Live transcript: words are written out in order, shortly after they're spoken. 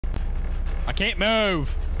I can't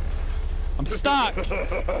move. I'm stuck.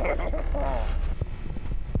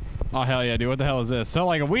 Oh, hell yeah, dude. What the hell is this? So,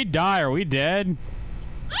 like, if we die, are we dead?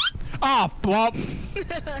 Oh, well.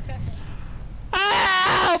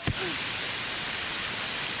 Help!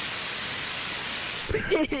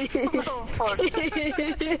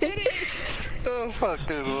 No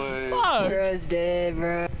fucking way. Fuck. Bro's dead,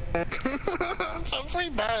 bro. So if we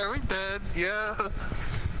die, are we dead? Yeah.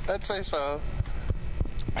 I'd say so.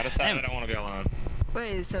 I decided I don't want to be alone.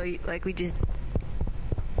 Wait, so, like, we just...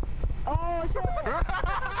 Oh, shit!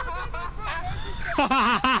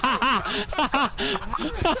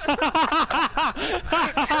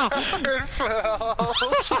 It fell.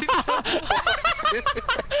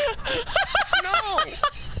 No!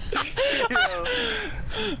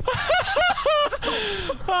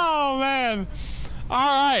 Oh, man. All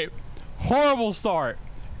right. Horrible start.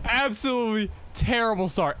 Absolutely terrible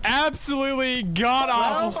start. Absolutely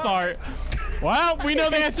god-awful start. Well, we know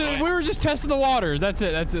the answer. We were just testing the waters. That's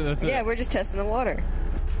it. That's it. That's it. Yeah, we're just testing the water.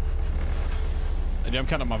 I'm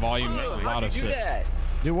cutting up my volume. A lot of shit. Do that?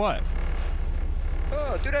 Do what?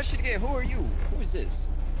 Oh, do that shit again. Who are you? Who is this?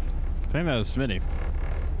 I think that was Smitty.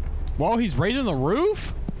 Whoa, he's raising the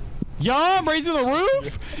roof? Yo, I'm raising the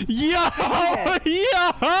roof? Yo!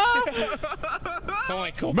 Yo!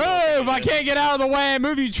 Move! I can't get out of the way.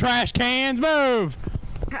 Move, you trash cans. Move!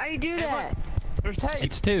 How do you do that? There's tape.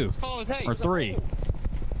 It's 2. Follow the tape. Or 3.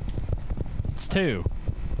 It's 2.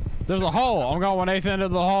 There's a hole. I'm going 1/8 into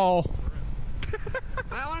the hole.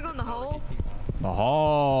 I want to go in the hole. The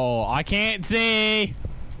hole. I can't see.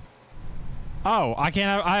 Oh, I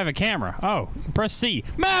can't. I have a camera. Oh, press C.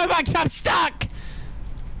 Move! I'm stuck!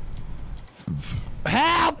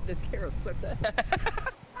 Help! This camera sucks.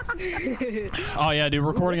 Oh yeah, dude,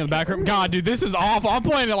 recording in the back room. God, dude, this is awful. I'm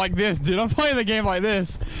playing it like this, dude. I'm playing the game like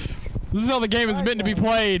this. This is how the game is meant to be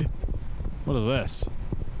played. What is this?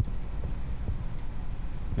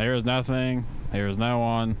 There is nothing. There is no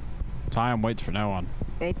one. Time waits for no one.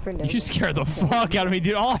 Waits for no one. You scared the fuck out of me,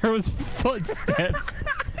 dude. All I heard was footsteps.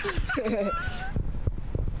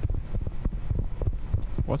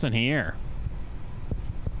 What's in here?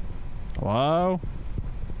 Hello?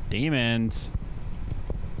 Demons.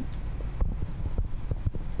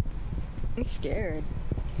 I'm scared.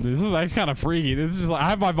 This is actually kind of freaky. This is just like, I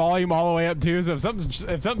have my volume all the way up too, so if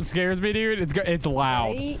something scares me, dude, it's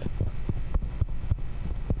loud. Right?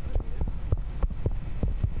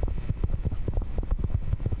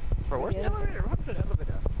 Bro, where's the elevator? What's the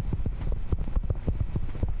elevator?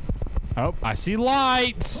 Oh, I see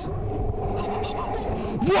lights.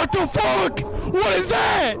 What the fuck? What is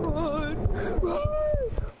that?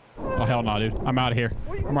 Oh hell no, dude. I'm out of here.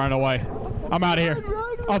 I'm running away. I'm out of here.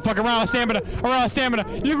 Oh fuck, I'm out of stamina. I'm out of stamina.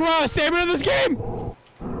 You can run out of stamina in this game? Oh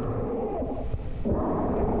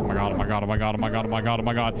my god, oh my god, oh my god, oh my god, oh my god, oh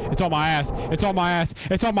my god. It's on my ass. It's on my ass.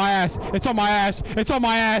 It's on my ass. It's on my ass. It's on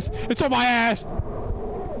my ass. It's on my ass.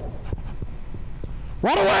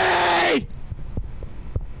 Run away!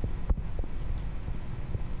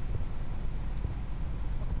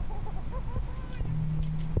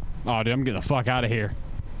 Oh, dude, I'm getting the fuck out of here.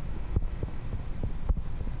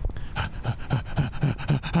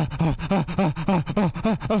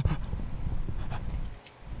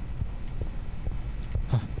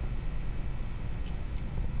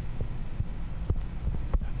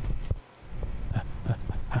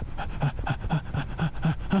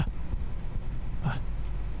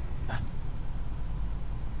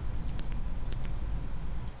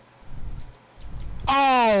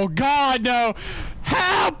 Oh, God, no.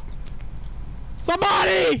 Help!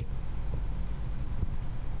 Somebody!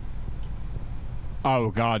 Oh,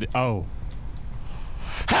 God. Oh.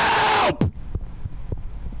 Help!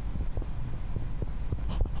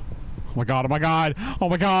 Oh my god, oh my god, oh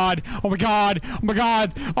my god, oh my god, oh my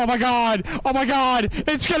god, oh my god, oh my god,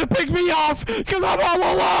 it's gonna pick me off because I'm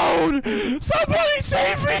all alone! Somebody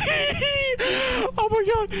save me! Oh my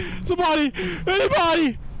god, somebody,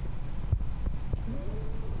 anybody!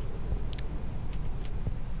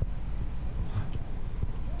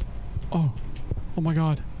 Oh, oh my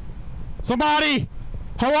god. Somebody!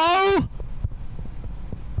 Hello?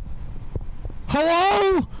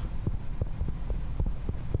 Hello?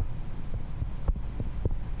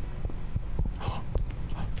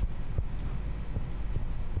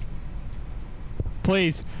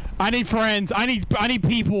 Please, I need friends. I need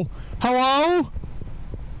people. Hello?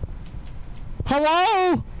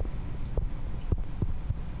 Hello?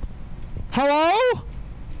 Hello?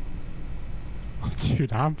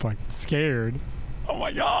 Dude, I'm fucking scared. Oh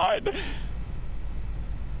my god.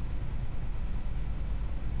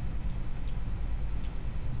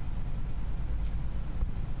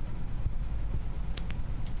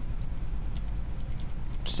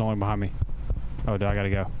 Just don't look behind me. Oh, I gotta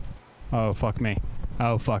go. Oh, fuck me.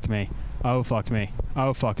 Oh, fuck me. Oh, fuck me.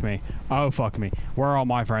 Oh, fuck me. Oh, fuck me. Where are all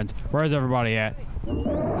my friends? Where's everybody at? Oh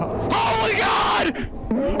my god!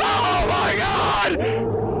 Oh my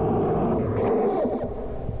god!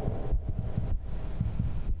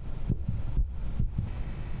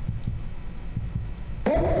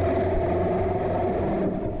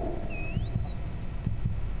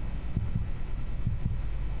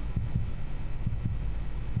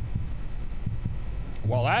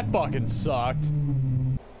 Well, that fucking sucked.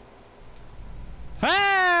 Hey!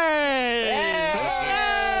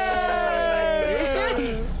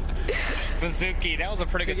 Bazooki, that was a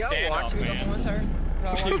pretty good standoff, man.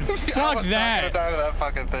 Dude, fuck I was that. not gonna die to that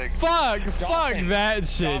fucking thing. Fuck Dawson, that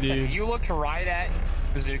shit, Dawson, dude. you looked right at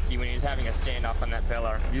Bazooki when he was having a standoff on that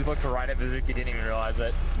pillar. You looked right at Bazooki, didn't even realize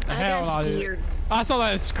it. I Hell got no, dude. scared. I saw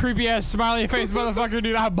that creepy ass smiley face motherfucker,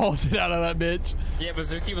 dude. I bolted out of that bitch. Yeah,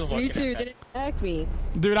 Bazooki was looking Me too. at Didn't attack me.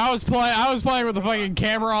 Dude, I was playing with the fucking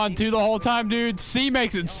camera on too the whole time, dude. C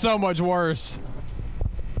makes it so much worse.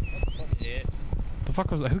 it. The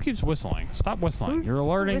fuck was that? Who keeps whistling? Stop whistling. You're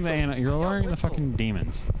alerting you're alerting the fucking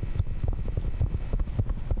demons.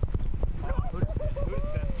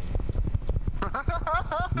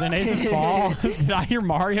 Did Nathan fall? Did I hear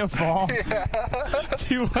Mario fall? Yeah.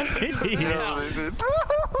 Dude, what an idiot. Yeah, they did.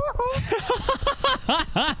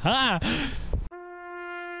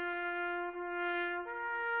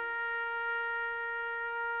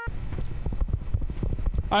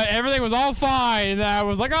 Everything was all fine, and then I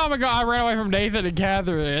was like, oh my god, I ran away from Nathan and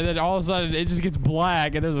Catherine, and then all of a sudden it just gets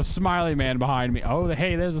black, and there's a smiley man behind me. Oh,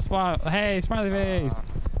 hey, there's a smile. Hey, smiley face.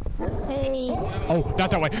 Hey. Oh,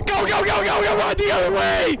 not that way. Go, go, go, go, go, run the other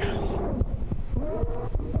way!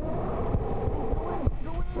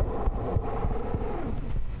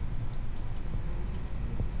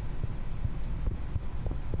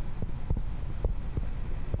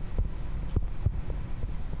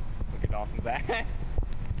 Look at Dawson's ass.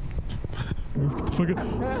 Move, get the fuck out.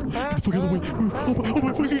 Get the fuck out of the way. Move. Oh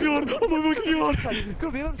my fucking god. Oh my fucking god.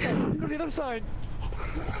 Go to the other side. Go to the other side.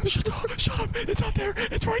 Shut up. Shut up. It's out there.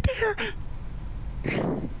 It's right there.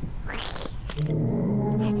 Oh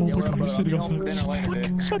my god, he's sitting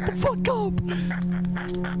outside. Shut the fuck up.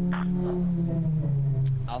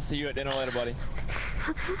 I'll see you at dinner later, buddy.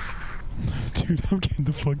 Dude, I'm getting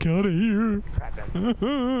the fuck out of here.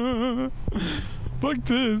 Fuck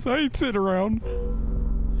this. I ain't sitting around.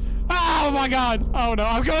 Oh my god. Oh no,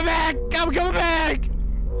 I'm coming back. I'm coming back.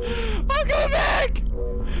 I'm coming back.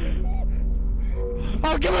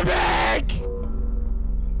 I'm coming back.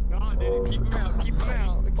 Come on, dude. Keep him out. Keep him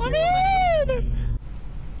out. I'm in.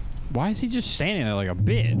 Why is he just standing there like a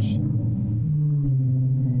bitch?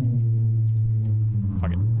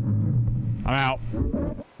 Fuck it. I'm out.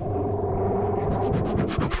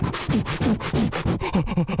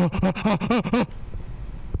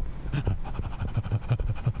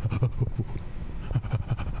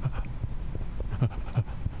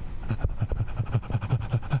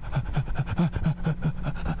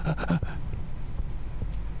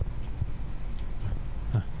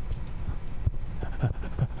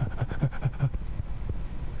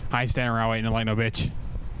 I ain't standing around waiting like no bitch.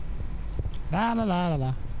 La la la la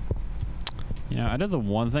la. You know, I did the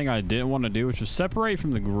one thing I didn't want to do, which was separate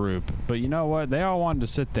from the group. But you know what? They all wanted to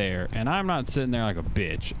sit there, and I'm not sitting there like a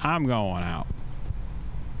bitch. I'm going out.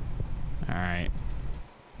 Alright.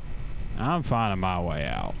 I'm finding my way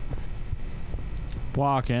out.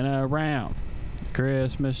 Walking around.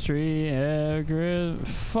 Christmas tree.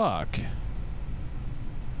 Fuck.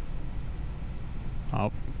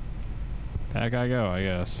 Oh. Back I go, I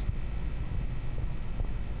guess.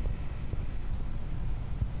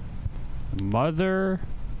 Motherfucker.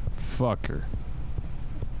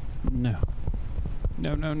 No.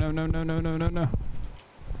 No, no, no, no, no, no, no, no, no.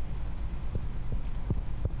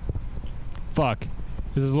 Fuck.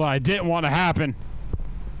 This is what I didn't want to happen.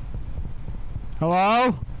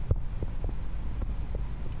 Hello?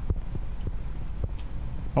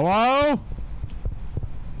 Hello?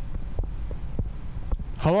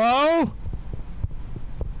 Hello?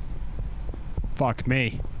 Fuck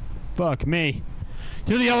me. Fuck me.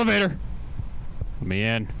 To the elevator. Let me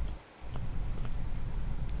in.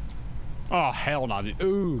 Oh, hell no, dude.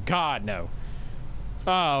 Ooh, God, no.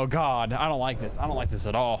 Oh, God. I don't like this. I don't like this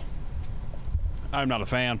at all. I'm not a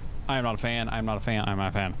fan. I am not a fan. I'm not a fan. I'm not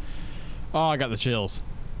a fan. Oh, I got the chills.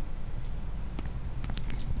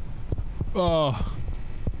 Oh.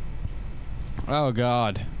 Oh,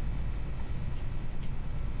 God.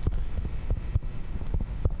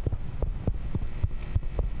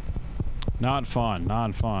 Not fun.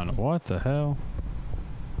 Not fun. What the hell?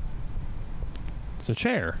 It's a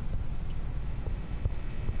chair.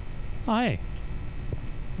 Oh, hey.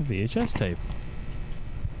 A VHS tape.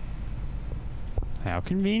 How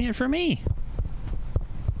convenient for me.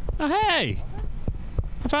 Oh, hey!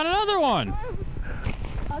 I found another one!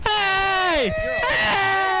 Hey!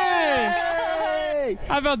 Hey!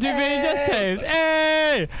 I found 2 VHS tapes.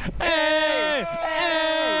 Hey! Hey!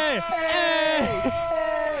 Hey! Hey!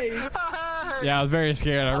 Yeah, I was very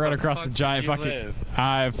scared. I ran across the giant fucking...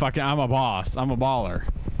 I'm a boss. I'm a baller.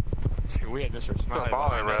 We had Mr. Smiley.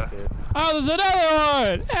 baller, bro. Us, Oh, there's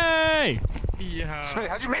another one! Hey! yeah. Smitty,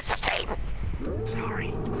 how'd you miss this tape?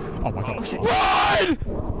 Sorry. Oh my god. Run!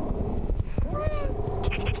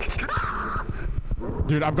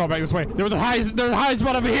 Dude, I'm going back this way. There's a high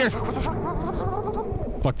spot over here.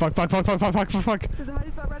 Fuck. There's a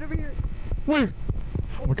hiding spot right over here. Where?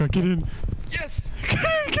 Oh my god, get in. Yes.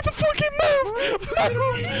 Get the fucking move!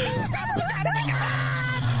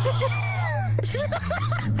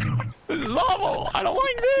 This is awful. I don't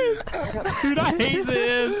like this. Dude, I hate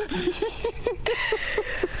this.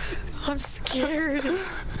 I'm scared.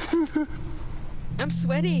 I'm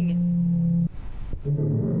sweating.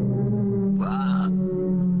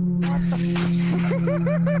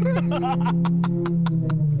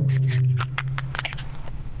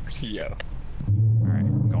 Yo. Alright,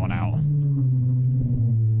 I'm going out.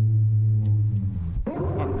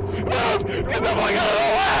 Move! Get the fuck out of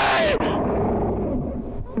the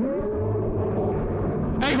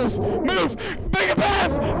way! Angles! Move! Make a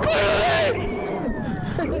path! Clear the lane!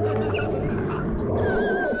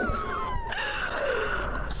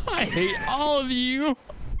 I hate all of you!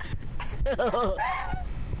 Oh,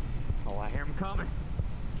 I hear him coming.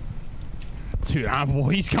 Dude, well,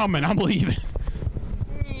 he's coming. I'm leaving.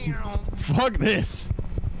 Fuck this.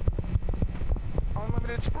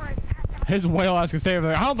 Unlimited sprint. His whale ass can stay over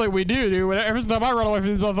there. I don't think we do, dude. Every time I run away from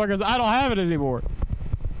these motherfuckers, I don't have it anymore.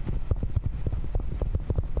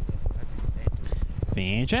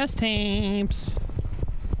 VHS tapes.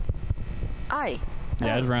 Aye.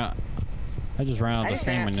 Yeah, I just ran out I of just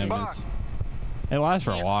ran stamina out too. limits. It lasts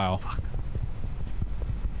for a while.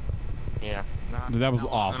 Yeah. Dude, that was I'm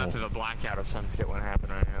awful. going through the blackout or some shit wouldn't happen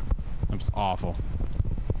right now. That was awful.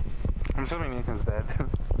 I'm assuming Ethan's dead.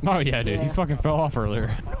 Oh yeah, dude. He Yeah. fucking fell off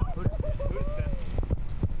earlier.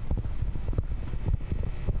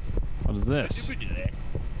 What is this?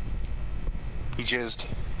 He jizzed.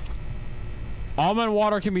 Almond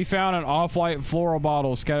water can be found in off-white floral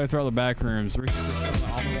bottles scattered throughout the back rooms.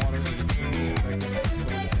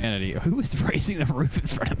 Insanity. Who is raising the roof in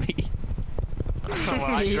front of me? Well,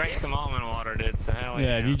 I drank some almond water, dude. So hell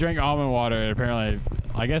Yeah, if you drink almond water, apparently,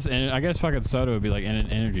 I guess fucking soda would be like an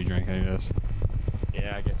energy drink, I guess.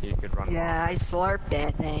 Yeah, I guess you could run. Yeah, I slurped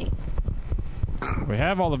that thing. We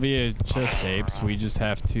have all the VHS tapes. We just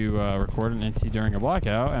have to record an NT during a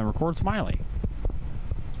blackout and record Smiley.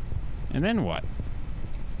 And then what?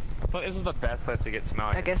 But this is the best place to get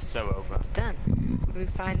Smiley. I guess- It's so open. Done. We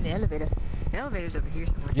find the elevator. The elevator's over here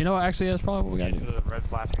somewhere. You know what? Actually, that's probably what we gotta These do. are the red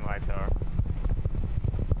flashing lights are.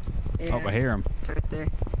 Yeah, Oh, I hear him. it's right there.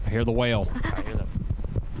 I hear the whale. I hear them.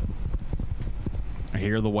 I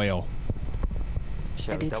hear the whale.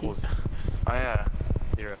 Show do too. doubles. Oh yeah.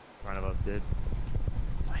 Zero. One of us did.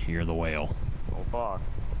 I hear the whale. Oh fuck.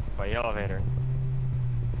 By the elevator.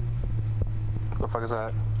 What the fuck is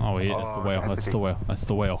that? Oh, yeah, that's the Oh, whale. it has That's to the be. whale. That's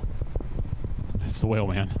the whale. That's the whale,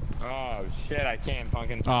 man. Oh shit! I can't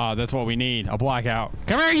fucking. Ah, that's what we need. A blackout.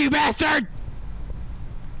 Come here, you bastard!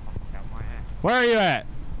 Got my ass. Where are you at?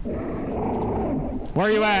 Where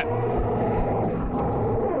are you at?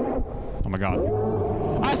 Oh my god.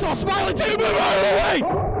 I saw Smiley too! Move out of the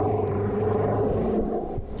way!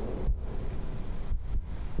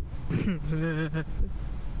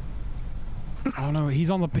 Oh no, he's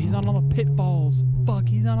not on the pitfalls. Fuck,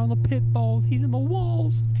 he's not on the pitfalls. He's in the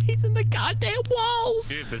walls. He's in the goddamn walls.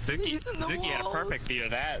 Dude, Bazuki had a perfect view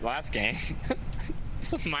of that last game.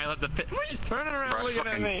 Smile at the pit. What are you turning around Bro, looking at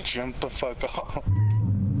fucking me? jump the fuck off.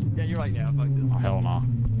 Yeah, you're like, yeah, fuck this. Oh hell no.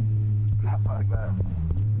 Nah, fuck that.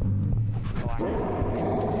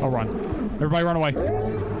 Oh run. Everybody run away.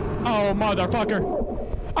 Oh motherfucker.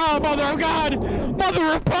 Oh mother of God.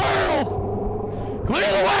 Mother of pearl. Clear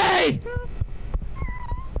the way.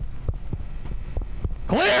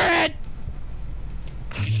 Clear it.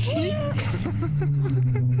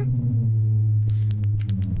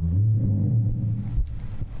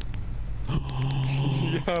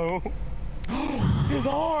 Yo. His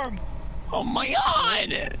arm. Oh my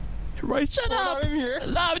god. Everybody shut up. I'm here.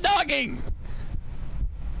 Stop talking.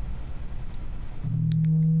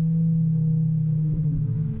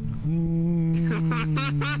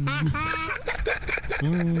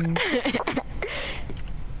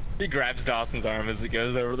 He grabs Dawson's arm as he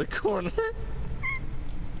goes over the corner.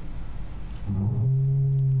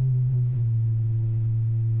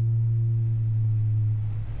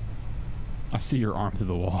 I see your arm through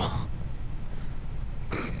the wall.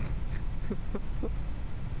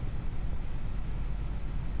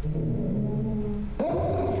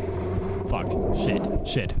 Fuck. Shit.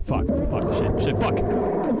 Shit. Fuck. Fuck. Shit. Shit. Fuck.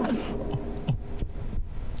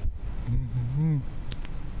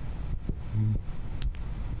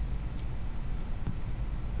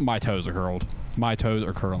 My toes are curled. My toes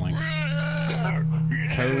are curling.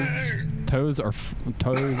 Toes are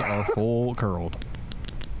full curled.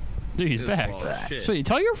 Dude, he's back. Smitty,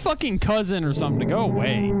 tell your fucking cousin or something to go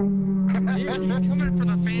away. Dude, he's coming for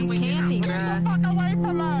the family. He's camping, bruh. Fuck away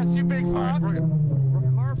from us, you big fuck. We're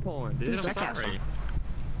carpooling, dude. I'm sorry.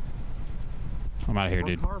 I'm out of here,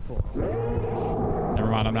 We're dude. carpooling. Never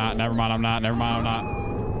mind, I'm not. Never mind, I'm not. Never mind, I'm not.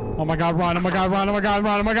 Oh my god, run. Oh my god, run. Oh my god,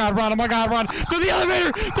 run. Oh my god, run. Oh my god, run. To the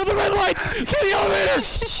elevator. To the red lights. To the elevator.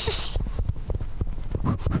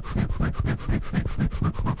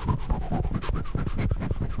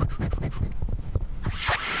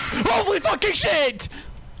 Holy fucking shit!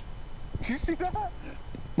 You see that?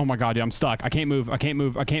 Oh my god, yeah, I'm stuck. I can't move. I can't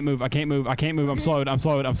move. I can't move. I can't move. I can't move. I'm slowed. I'm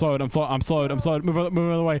slowed. I'm slowed. I'm slowed. I'm slowed. Move out of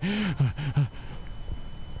the way.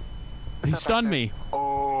 He stunned me.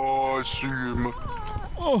 Oh, I see him.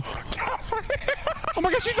 Oh. Oh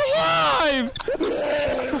my god, she's alive!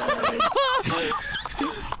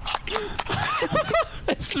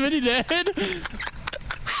 Is Smitty dead?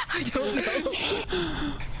 I don't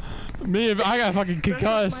know. Me, I got fucking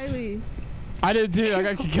concussed. Smiley. I did too. I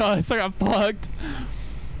got concussed. I got fucked.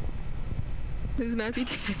 Is Matthew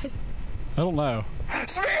dead? I don't know.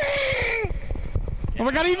 Oh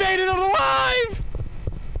my god, he made it alive!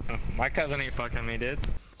 My cousin ain't fucking me, dude.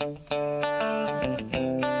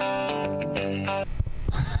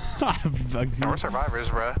 We're survivors,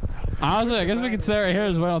 bruh. Honestly, I guess we could stay right here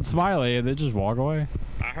as well on Smiley and then just walk away.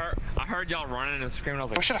 I heard y'all running and screaming. I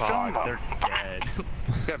was like, We should've filmed fuck, them. they're dead. We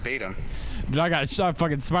got bait him. Dude, I got shot.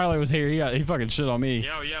 Fucking Smiley was here. He fucking shit on me.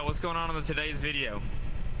 Yo, what's going on in today's video?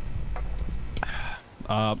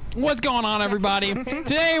 What's going on, everybody?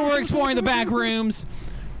 Today we're exploring the back rooms.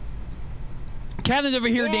 Catherine's over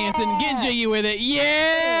here dancing, getting jiggy with it.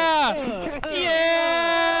 Yeah!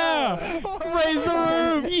 Yeah! Raise the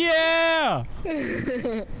roof! Yeah!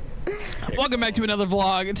 Welcome back to another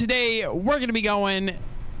vlog. Today we're gonna be going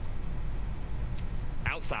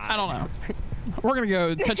Outside. I don't know. We're gonna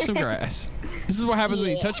go touch some grass. This is what happens when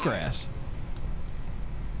you touch grass.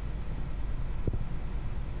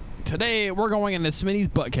 Today we're going into Smitty's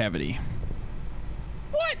butt cavity.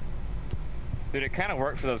 What? Dude, it kind of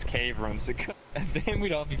worked for those cave runs because then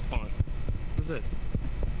we'd all be fun. What's this?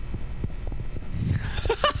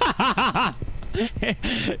 That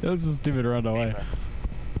was a stupid run away.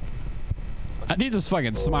 I need this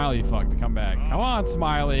fucking Smiley fuck to come back. Come on,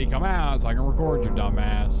 Smiley, come out so I can record your dumb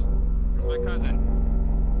ass. Where's my cousin?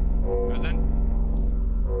 Cousin?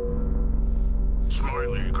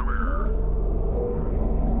 Smiley, come here.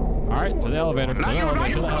 Alright, to the elevator, to the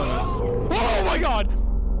elevator, to the elevator. Oh my god!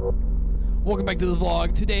 Welcome back to the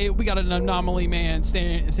vlog. Today we got an anomaly man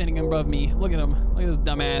standing above me. Look at him. Look at this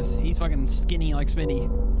dumbass. He's fucking skinny like Smitty.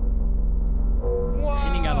 Whoa.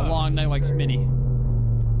 Skinny got a long neck like Smitty.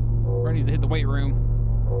 Bro needs to hit the weight room.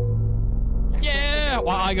 Yeah!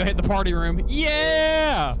 While I go hit the party room.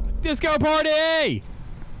 Yeah! Disco party!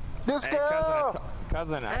 Let's Hey, go!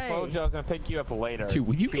 cousin, I told you I was gonna pick you up later. Dude,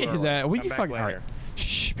 will you get his ass? Will you Come fucking? back Alright. later.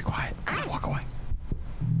 Shh, be quiet. Walk away.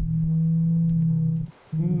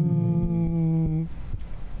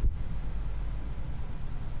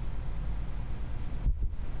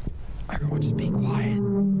 Everyone just be quiet.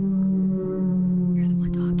 You're the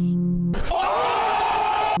one talking.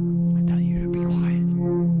 I'm telling you to be quiet.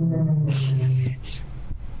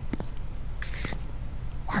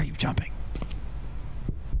 Why are you jumping?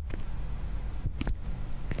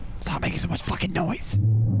 Stop making so much fucking noise.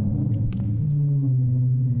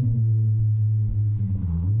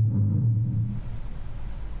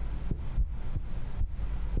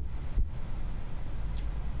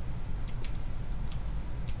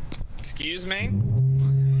 Excuse me?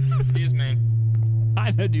 Excuse me.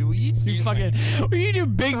 I know, dude. Will you do Excuse fucking? Will you do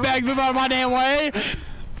big bags move out of my damn way?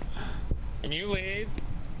 Can you leave?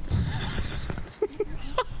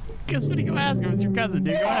 Guess what? Go ask him. It's your cousin,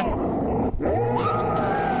 dude. Go ask him.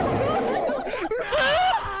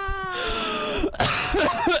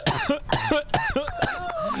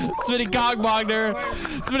 Smitty cockbogner.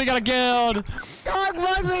 Smitty got killed.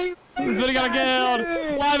 Smitty got killed.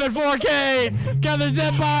 Live at 4K. Catherine's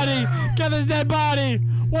dead body. Catherine's dead body.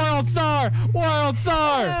 World star! World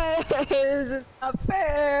star! This is not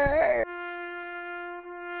fair.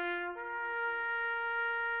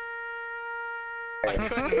 I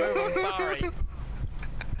couldn't move, I'm sorry.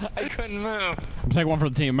 I couldn't move. I'm taking one for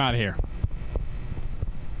the team. I'm out of here.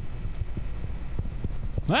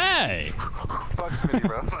 Hey! Fuck Smitty,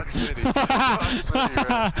 bro. Fuck Smitty. Fuck Smitty,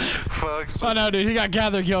 bro. Fuck Smitty. Oh no, dude, he got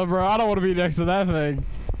gather killed, bro. I don't want to be next to that thing.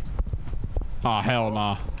 Oh hell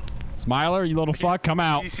nah. Smiler, you little fuck, come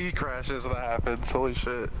out. PC crashes when that happens. Holy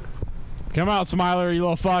shit. Come out, Smiler, you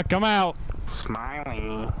little fuck. Come out.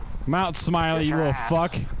 Smiley. Come out, Smiley, you little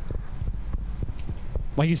fuck.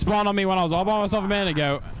 Like he spawned on me when I was all by myself a minute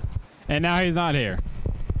ago, and now he's not here.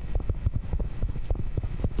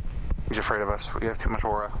 He's afraid of us. We have too much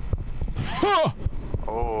aura.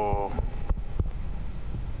 Oh.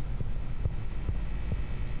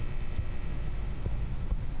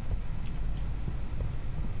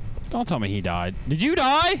 Don't tell me he died. Did you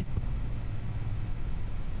die?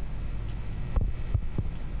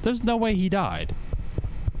 There's no way he died.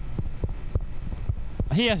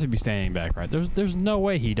 He has to be standing back, right? There's no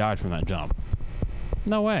way he died from that jump.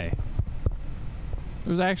 No way.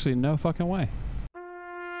 There's actually no fucking way.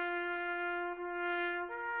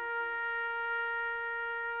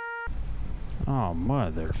 Oh,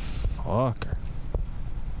 motherfucker.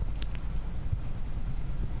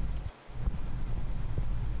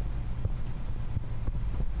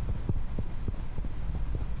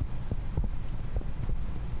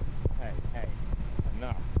 Hey,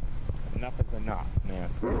 enough. Enough is enough, man.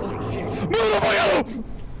 Holy shit. Move the fuck out!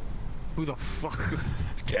 Who the fuck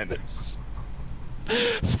is Kevin?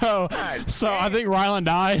 So I think Rylan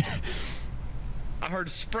died. I heard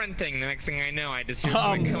sprinting. The next thing I know, I just hear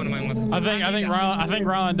someone coming to my left. I think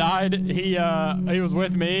Rylan died. He was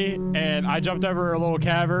with me, and I jumped over a little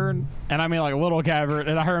cavern, and I mean like a little cavern,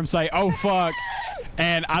 and I heard him say, "Oh fuck,"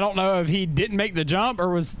 and I don't know if he didn't make the jump or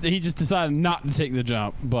was he just decided not to take the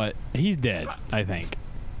jump, but he's dead, I think.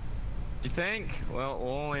 You think? Well,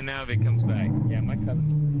 we'll only know if he comes back. Yeah, my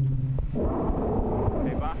cousin.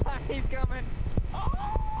 Hey, bye. He's coming. Oh!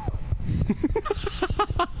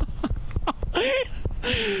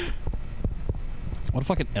 What a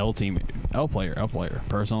fucking L team, L player,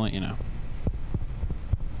 personally, you know.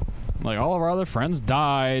 Like, all of our other friends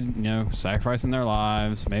died, you know, sacrificing their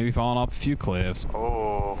lives, maybe falling off a few cliffs.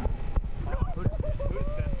 Oh.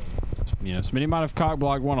 You know, Smitty might have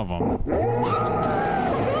cock-blocked one of them.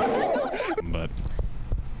 But,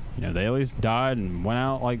 you know, they at least died and went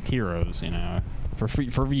out like heroes, you know, for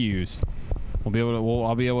views. I'll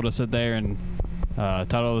be able to sit there and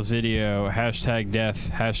title this video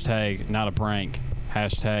 #death, #not a prank, #,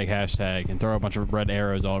 and throw a bunch of red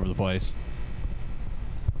arrows all over the place.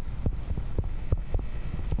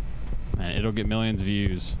 And it'll get millions of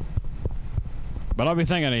views. But I'll be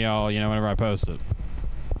thinking of y'all, you know, whenever I post it.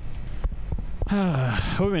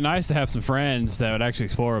 It would be nice to have some friends that would actually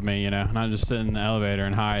explore with me, you know, not just sit in the elevator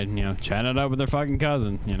and hide, you know, chatting it up with their fucking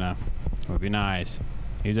cousin, you know. It would be nice.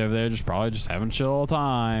 He's over there probably just having a chill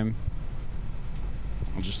time.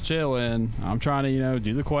 I'm just chilling. I'm trying to, you know,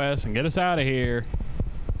 do the quest and get us out of here.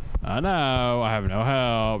 I know. I have no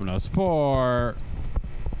help, no support.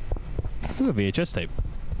 Look at VHS tape.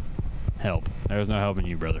 Help. There's no helping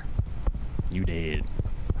you, brother. You dead.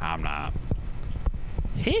 I'm not.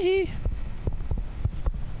 Hee hee.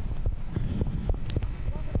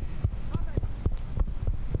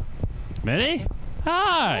 Smitty?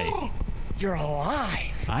 Hi. You're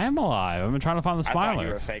alive. I am alive. I've been trying to find the I thought you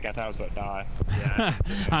Smiler. were fake. I thought I was about to die. Yeah.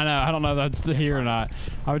 I know. I don't know if that's here or not.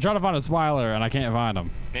 I've been trying to find a Smiler and I can't find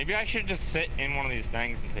him. Maybe I should just sit in one of these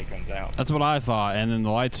things and take them out. That's what I thought, and then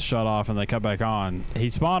the lights shut off and they cut back on.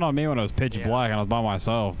 He spawned on me when it was pitch black and I was by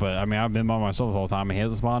myself, but I mean I've been by myself the whole time and he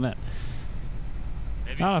hasn't spawned it.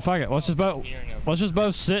 I don't know, fuck it. Let's just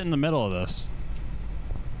both sit in the middle of this.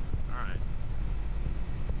 Alright.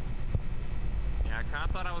 Yeah, I kinda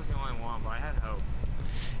thought I was the only one, but I had hope.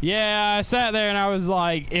 Yeah, I sat there and I was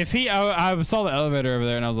like, if he, I saw the elevator over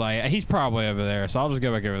there and I was like, he's probably over there, so I'll just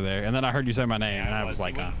go back over there. And then I heard you say my name and I was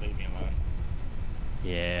like, leave me alone.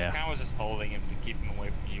 yeah. I kinda was just holding him to keep him away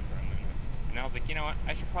from you for a minute. And I was like, you know what?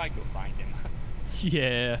 I should probably go find him.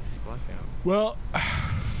 Yeah. Well,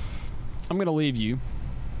 I'm gonna leave you.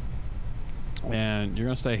 And you're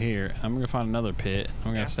gonna stay here. I'm gonna find another pit.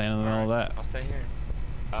 I'm gonna stand in the middle of that. I'll stay here.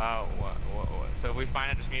 What? So if we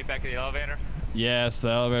find it, just meet back at the elevator? Yes, the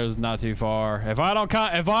elevator's not too far. If I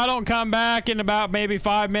don't come back in about maybe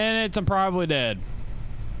 5 minutes, I'm probably dead.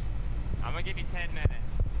 I'm gonna give you 10 minutes.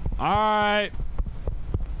 All right.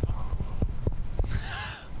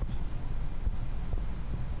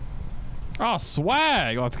 Oh,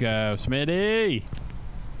 swag. Let's go, Smitty.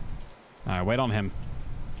 Alright, wait on him.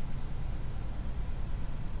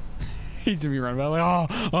 He's gonna be running back like,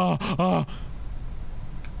 oh.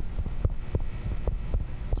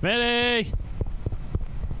 Smitty!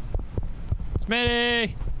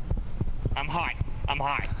 Smitty! I'm hot. I'm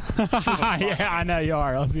hot. Yeah, I know you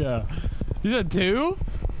are. Let's go. You said 2?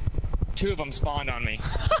 2 of them spawned on me.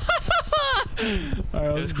 All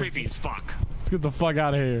right, It was creepy as fuck. let's get the fuck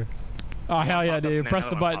out of here. Oh, hell yeah, dude. Press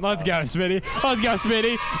the button. Let's go, Smitty. Let's go,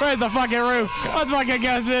 Smitty. Where's the fucking roof? Let's fucking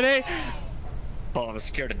go, Smitty. Oh, I was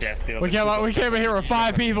scared to death, dude. We came in here with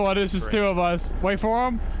 5 people, and it's just 2 of us. Wait for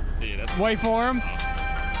him. Dude, that's... Wait for him.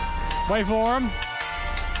 Wait for him.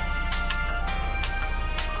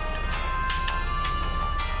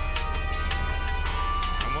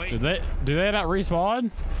 I'm waiting. Do they not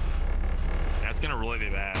respawn? That's gonna really be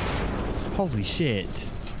bad. Holy shit.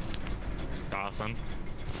 Awesome.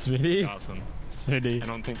 Smitty. Awesome. Smitty. I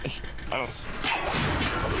don't think... I don't...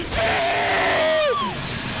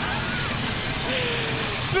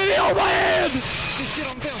 Smitty, hold my hand! Just get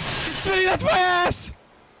on film. Smitty, that's my ass!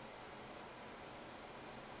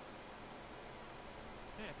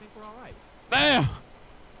 Yeah, I think we're alright. Damn!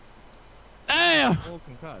 Damn! A little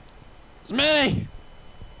concussed. Smitty!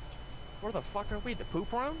 Where the fuck are we? The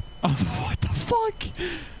poop room? Oh, what the fuck?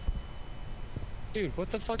 Dude, what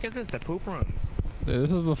the fuck is this? The poop rooms? Dude,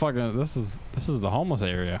 this is the fucking, this is the homeless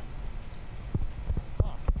area.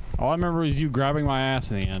 All I remember is you grabbing my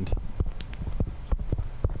ass in the end.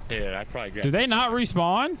 Dude, I probably grabbed... Do they not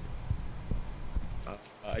respawn?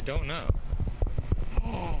 I don't know.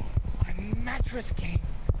 Oh, my mattress game.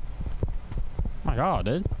 My god,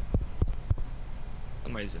 dude.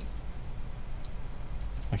 Somebody's in...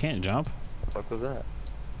 I can't jump. What the fuck was that?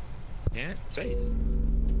 Yeah, space.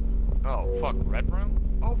 Oh, fuck, red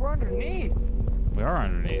room? Oh, we're underneath. We are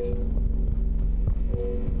underneath.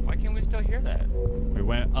 Why can't we still hear that? We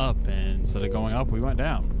went up, and instead of going up, we went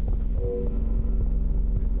down.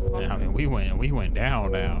 And, I mean, we went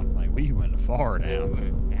down. Like, we went far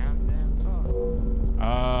down. Down.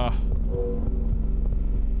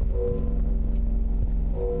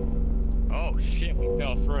 Oh shit, we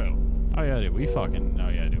fell through. Oh yeah, dude, we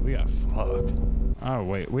got fucked. Oh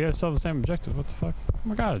wait, we have still the same objective. What the fuck? Oh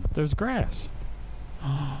my god, there's grass.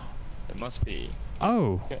 It must be.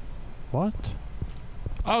 Oh. Okay. What?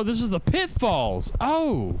 Oh, this is the pitfalls.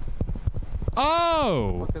 Oh.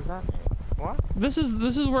 Oh. What does that mean? What? This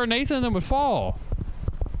is where Nathan and them would fall.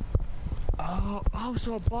 Oh,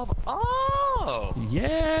 so above. Oh.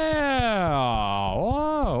 Yeah.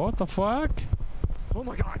 Whoa. What the fuck? Oh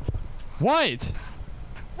my god. What?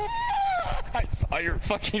 I saw your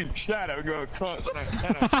fucking shadow go across.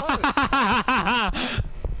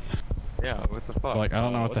 Yeah, what the fuck? Like, I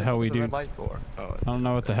don't know what the hell we do. Red light for? Oh, I don't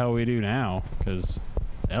know what the hell we do now, because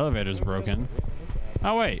the elevator's broken.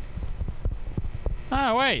 Oh, wait.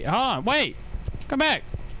 Oh, wait. Hold on. Wait. Come back.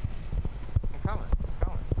 I'm coming.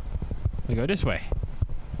 We go this way.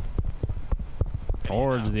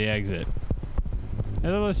 Towards the exit. It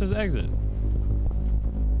literally says exit.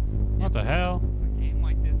 What the hell? A game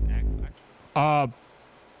like this, Oh,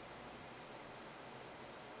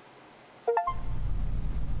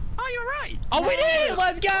 you're right. Oh, we did it!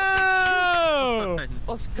 Let's go!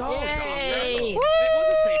 Let's go. Yay! It was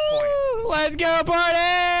a safe point. Let's go,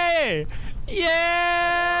 party!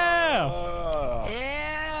 Yeah!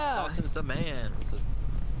 Yeah! Austin's the man.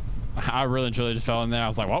 I really and truly just fell in there. I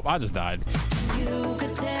was like, well, I just died.